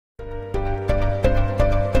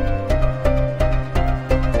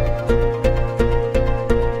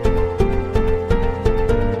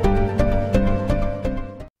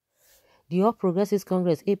The All Progressives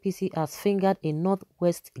Congress APC has fingered a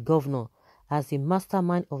Northwest governor as the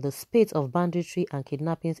mastermind of the spate of banditry and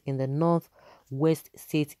kidnappings in the Northwest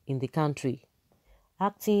state in the country.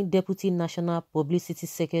 Acting Deputy National Publicity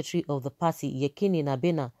Secretary of the party, Yekini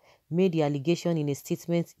Nabena, made the allegation in a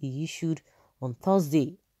statement he issued on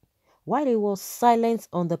Thursday. While he was silent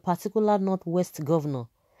on the particular Northwest governor,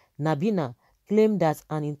 Nabina claimed that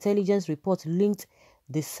an intelligence report linked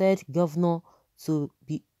the said governor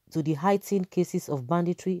to the heightened cases of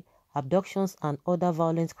banditry, abductions, and other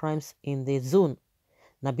violent crimes in the zone.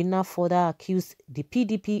 Nabina further accused the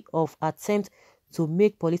PDP of attempt to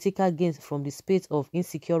make political gains from the spate of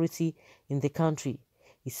insecurity in the country.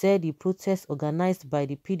 He said the protest organized by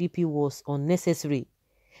the PDP was unnecessary.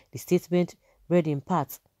 The statement read in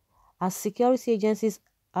part, "As security agencies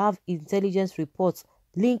have intelligence reports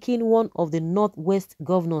linking one of the Northwest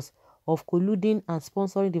governors of colluding and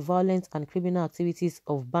sponsoring the violent and criminal activities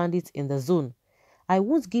of bandits in the zone. I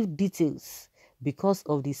won't give details because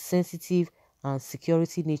of the sensitive and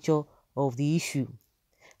security nature of the issue.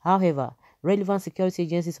 However, relevant security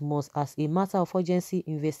agencies must, as a matter of urgency,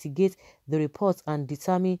 investigate the report and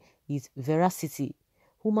determine its veracity.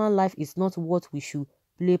 Human life is not what we should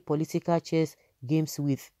play political chess games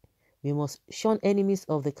with. We must shun enemies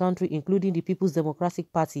of the country, including the People's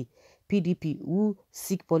Democratic Party, PDP, who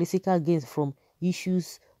seek political gains from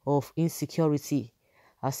issues of insecurity.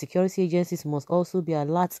 Our security agencies must also be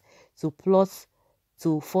alert to plots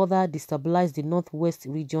to further destabilize the Northwest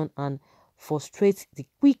region and frustrate the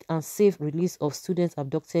quick and safe release of students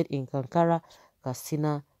abducted in Kankara,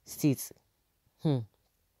 Katsina states." You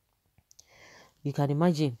can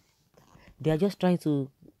imagine, they are just trying to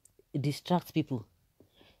distract people.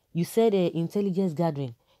 You said intelligence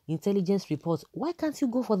gathering, intelligence reports. Why can't you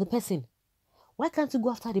go for the person? Why can't you go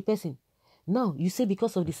after the person? Now, you say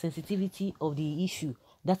because of the sensitivity of the issue,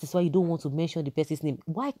 that is why you don't want to mention the person's name.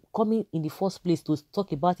 Why coming in the first place to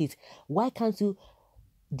talk about it? Why can't you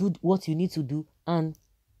do what you need to do and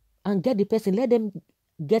get the person? Let them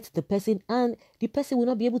get the person and the person will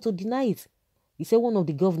not be able to deny it. He said one of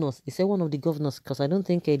the governors, because I don't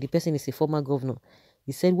think the person is a former governor.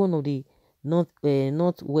 He said one of the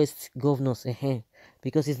Northwest governors,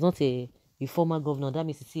 because he's not a former governor. That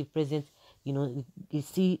means he's still present, he's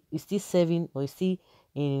still serving, or he's still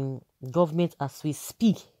in government as we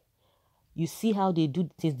speak. You see how they do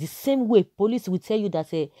things the same way. Police will tell you that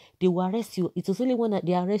they will arrest you. It was only when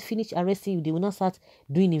they finish arresting you, they will not start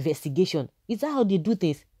doing investigation. Is that how they do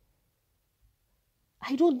things?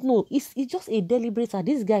 I don't know. It's just a deliberate.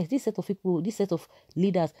 These guys, this set of people, this set of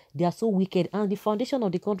leaders, they are so wicked. And the foundation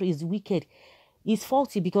of the country is wicked. It's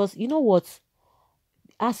faulty because, you know what?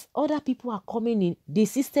 As other people are coming in, the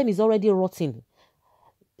system is already rotting.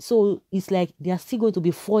 So it's like they are still going to be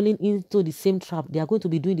falling into the same trap. They are going to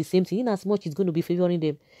be doing the same thing. In as much it's going to be favoring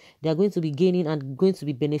them, they are going to be gaining and going to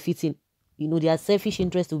be benefiting. Their selfish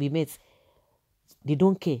interest will be met. They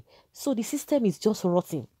don't care. So the system is just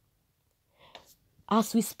rotting.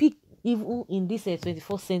 As we speak, even in this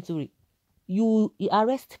 21st century, you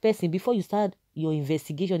arrest person before you start your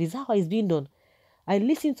investigation. Is that how it's being done? I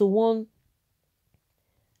listened to one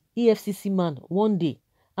EFCC man one day,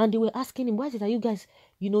 and they were asking him, why is it that you guys,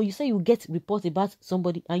 you say you get reports about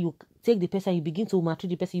somebody and you take the person, you begin to maltreat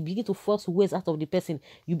the person, you begin to force words out of the person.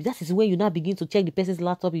 That is when you now begin to check the person's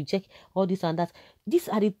laptop, you check all this and that. These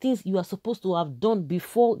are the things you are supposed to have done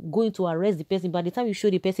before going to arrest the person. By the time you show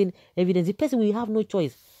the person evidence, the person will have no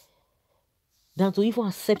choice than to even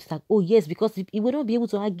accept that, oh yes, because he will not be able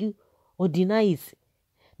to argue or deny it.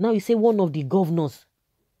 Now you say one of the governors.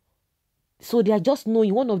 So they are just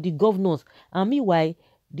knowing one of the governors. And meanwhile,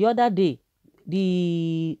 the other day,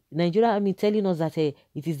 the Nigerian Army telling us that it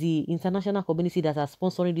is the international community that are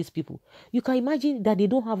sponsoring these people. You can imagine that they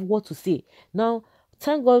don't have what to say. Now,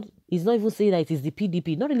 thank God, it's not even saying that it is the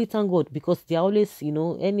PDP. Not really thank God, because they are always,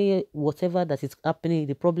 any whatever that is happening,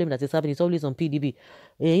 the problem that is happening is always on PDP.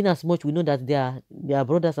 In as much we know that they are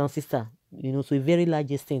brothers and sisters, to a very large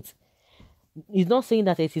extent. It's not saying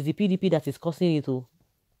that it is the PDP that is causing it to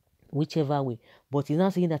whichever way, but he's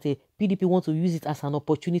not saying that a PDP wants to use it as an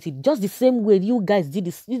opportunity, just the same way you guys did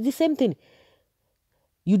this. It's the same thing.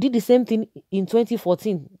 You did the same thing in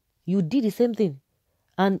 2014. You did the same thing,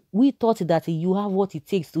 and we thought that you have what it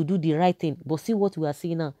takes to do the right thing. But see what we are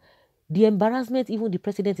seeing now. The embarrassment even the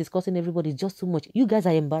president is causing everybody is just too much. You guys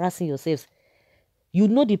are embarrassing yourselves. You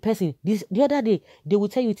know the person. The other day they will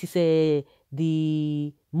tell you it is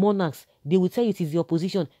the monarchs. They will tell you it is the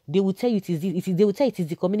opposition. They will tell you it is they will tell you it is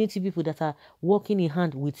the community people that are working in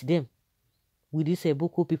hand with them, with these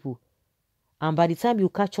Boko people. And by the time you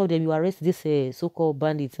catch up them, you arrest this so-called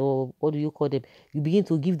bandits, or what do you call them? You begin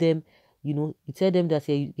to give them you tell them that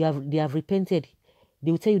they have repented. They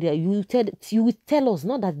will tell you that you will tell us,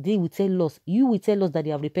 not that they will tell us, you will tell us that they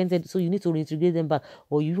have repented, so you need to reintegrate them back,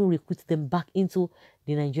 or you will recruit them back into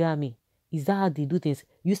the Nigerian army. Is that how they do things?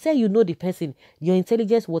 You say you know the person, your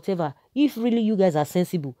intelligence, whatever. If really you guys are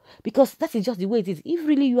sensible, because that is just the way it is. If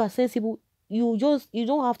really you are sensible, you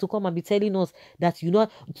don't have to come and be telling us that you know.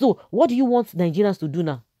 So what do you want Nigerians to do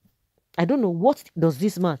now? I don't know. What does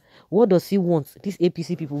this man, what does he want? These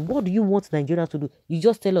APC people, what do you want Nigerians to do? You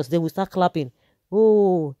just tell us, then we start clapping.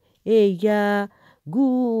 Oh, hey, yeah,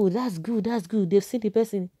 good, that's good, that's good. They've seen the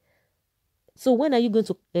person. So when are you going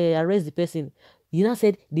to arrest the person? You now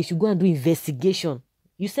said they should go and do investigation.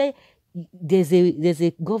 You say there's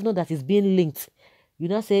a governor that is being linked. You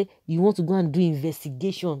now say you want to go and do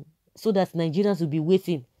investigation so that Nigerians will be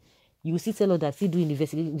waiting. You will see tell us that still doing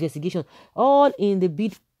investigation, all in the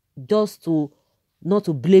bid just to not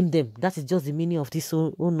to blame them. That is just the meaning of this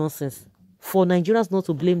whole nonsense. For Nigerians not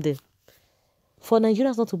to blame them. For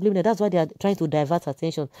Nigerians not to blame them. That's why they are trying to divert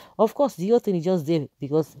attention. Of course, the whole thing is just there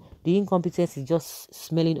because the incompetence is just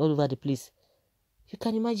smelling all over the place. You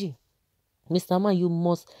can imagine. Mr. Man, you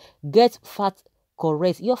must get fact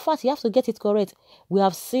correct. Your fact, you have to get it correct. We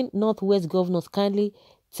have seen Northwest governors kindly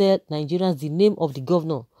tell Nigerians the name of the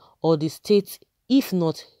governor or the state. If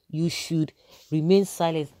not, you should remain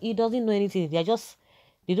silent. He doesn't know anything. They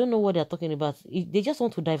don't know what they're talking about. They just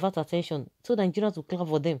want to divert attention so Nigerians will clap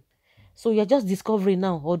for them. So you're just discovering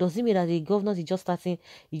now, or does it mean that the governor is just starting?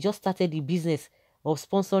 He just started the business of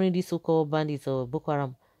sponsoring these so-called bandits or Boko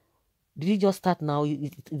Haram. Did he just start now?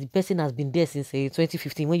 The person has been there since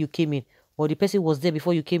 2015 when you came in, or the person was there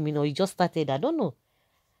before you came in, or he just started. I don't know.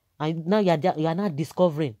 And now you are not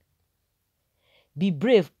discovering. Be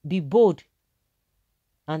brave, be bold,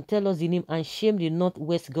 and tell us the name and shame the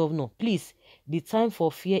Northwest governor. Please, the time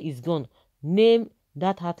for fear is gone. Name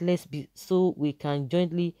that heartless so we can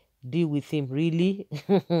jointly deal with him. Really?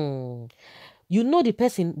 You know the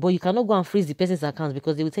person, but you cannot go and freeze the person's account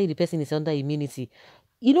because they will tell you the person is under immunity.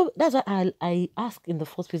 You know, that's why I asked in the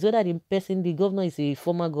first place whether the governor is a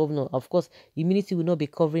former governor. Of course, immunity will not be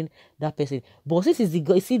covering that person. But since it's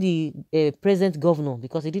the present governor,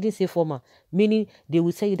 because he didn't say former, meaning they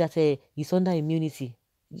will tell you that he's under immunity.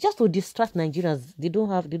 Just to distract Nigerians. They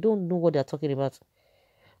don't know what they're talking about.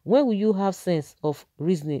 When will you have sense of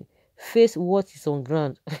reasoning? Face what is on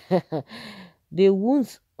ground. They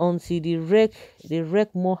won't until they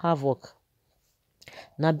wreak more havoc.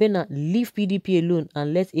 Nabena, leave PDP alone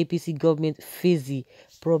and let APC government face the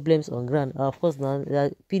problems on ground. Of course, now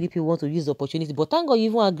PDP want to use the opportunity, but thank God you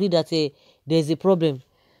even agree that there's a problem,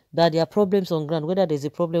 that there are problems on ground. Whether there's a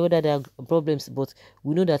problem, whether there are problems, but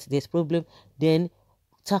we know that there's problem, then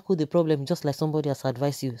tackle the problem just like somebody has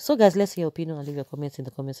advised you. So guys, let's hear your opinion and leave your comments in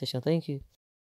the comment section. Thank you.